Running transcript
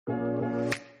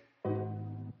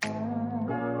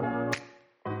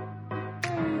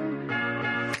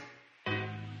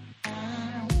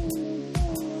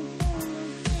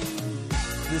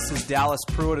This is Dallas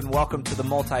Pruitt, and welcome to the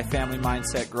Multifamily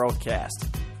Mindset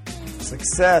Growthcast.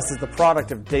 Success is the product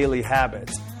of daily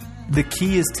habits. The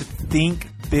key is to think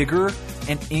bigger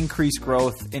and increase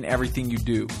growth in everything you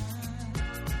do.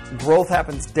 Growth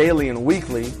happens daily and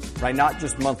weekly, right? Not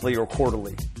just monthly or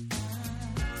quarterly.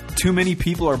 Too many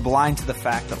people are blind to the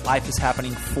fact that life is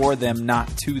happening for them, not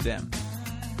to them.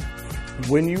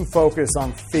 When you focus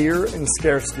on fear and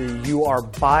scarcity, you are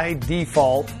by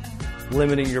default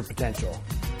limiting your potential.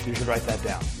 You should write that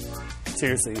down.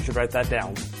 Seriously, you should write that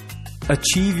down.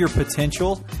 Achieve your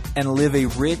potential and live a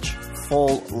rich,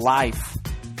 full life.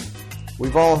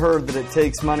 We've all heard that it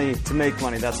takes money to make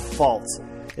money. That's false.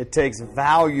 It takes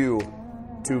value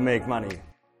to make money.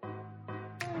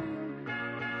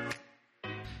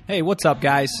 Hey, what's up,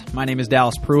 guys? My name is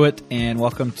Dallas Pruitt, and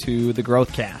welcome to the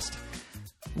Growthcast.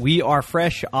 We are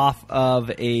fresh off of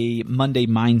a Monday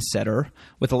Mindsetter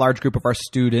with a large group of our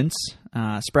students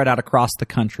spread out across the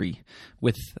country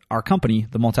with our company,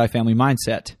 the Multifamily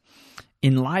Mindset.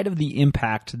 In light of the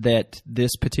impact that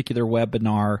this particular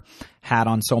webinar had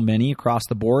on so many across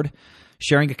the board,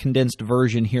 sharing a condensed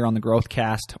version here on the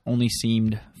Growthcast only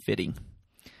seemed fitting.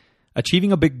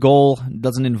 Achieving a big goal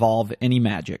doesn't involve any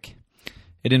magic.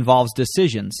 It involves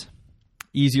decisions.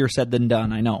 Easier said than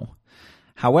done, I know.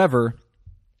 However,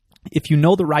 if you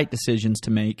know the right decisions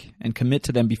to make and commit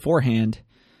to them beforehand,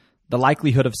 the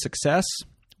likelihood of success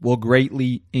will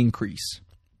greatly increase.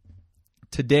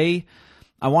 Today,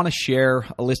 I want to share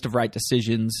a list of right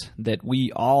decisions that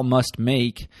we all must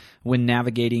make when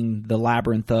navigating the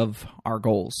labyrinth of our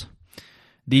goals.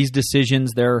 These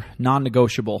decisions, they're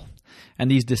non-negotiable, and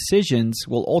these decisions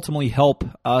will ultimately help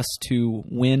us to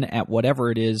win at whatever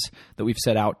it is that we've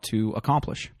set out to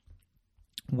accomplish.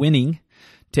 Winning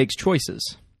takes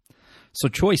choices. So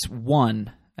choice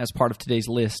one, as part of today's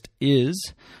list,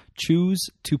 is choose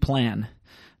to plan.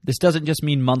 This doesn't just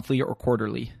mean monthly or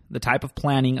quarterly. The type of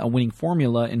planning a winning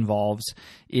formula involves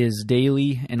is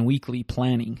daily and weekly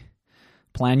planning.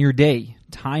 Plan your day,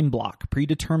 time block,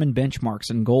 predetermined benchmarks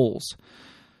and goals.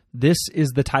 This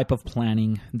is the type of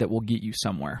planning that will get you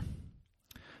somewhere.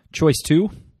 Choice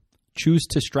two, choose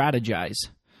to strategize.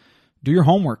 Do your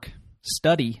homework,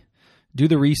 study, do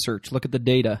the research, look at the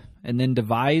data, and then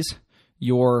devise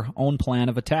your own plan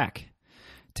of attack.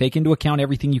 Take into account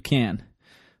everything you can.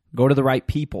 Go to the right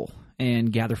people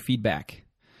and gather feedback.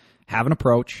 Have an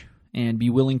approach and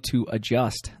be willing to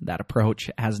adjust that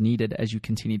approach as needed as you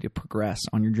continue to progress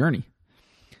on your journey.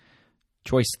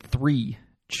 Choice three,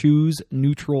 choose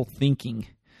neutral thinking.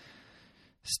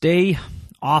 Stay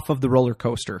off of the roller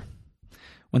coaster.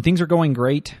 When things are going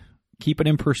great, keep it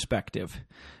in perspective.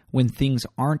 When things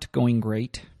aren't going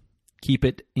great, keep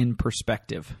it in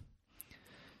perspective.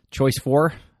 Choice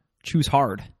four, choose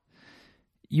hard.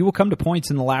 You will come to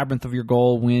points in the labyrinth of your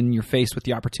goal when you're faced with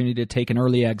the opportunity to take an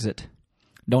early exit.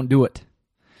 Don't do it.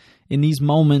 In these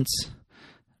moments,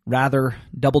 rather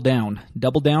double down.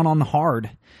 Double down on the hard.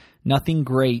 Nothing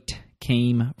great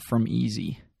came from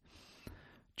easy.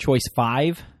 Choice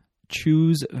five,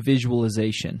 choose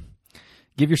visualization.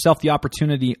 Give yourself the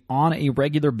opportunity on a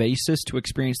regular basis to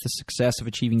experience the success of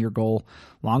achieving your goal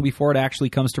long before it actually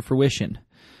comes to fruition.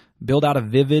 Build out a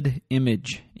vivid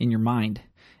image in your mind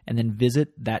and then visit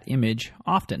that image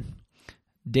often,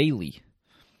 daily.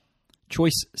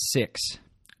 Choice six,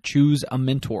 choose a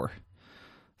mentor.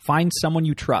 Find someone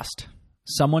you trust,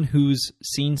 someone who's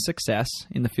seen success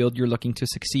in the field you're looking to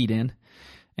succeed in,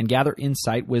 and gather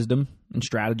insight, wisdom, and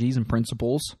strategies and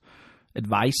principles,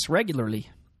 advice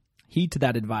regularly. Heed to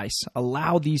that advice.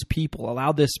 Allow these people,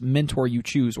 allow this mentor you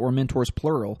choose, or mentors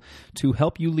plural, to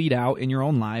help you lead out in your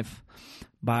own life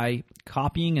by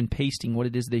copying and pasting what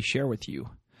it is they share with you.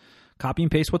 Copy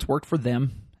and paste what's worked for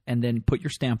them, and then put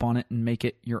your stamp on it and make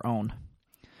it your own.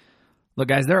 Look,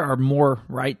 guys, there are more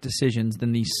right decisions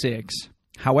than these six.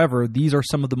 However, these are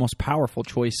some of the most powerful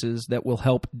choices that will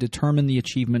help determine the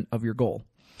achievement of your goal.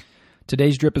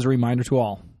 Today's drip is a reminder to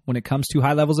all. When it comes to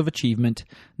high levels of achievement,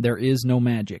 there is no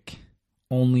magic,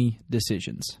 only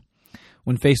decisions.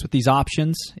 When faced with these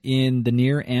options in the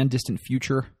near and distant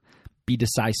future, be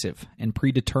decisive and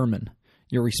predetermine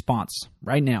your response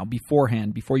right now,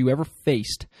 beforehand, before you are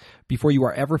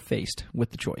ever faced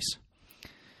with the choice.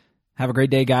 Have a great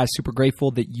day, guys. Super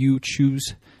grateful that you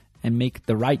choose and make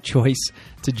the right choice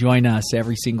to join us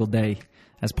every single day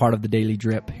as part of the Daily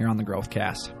Drip here on the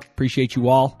Growthcast. Appreciate you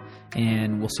all,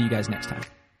 and we'll see you guys next time.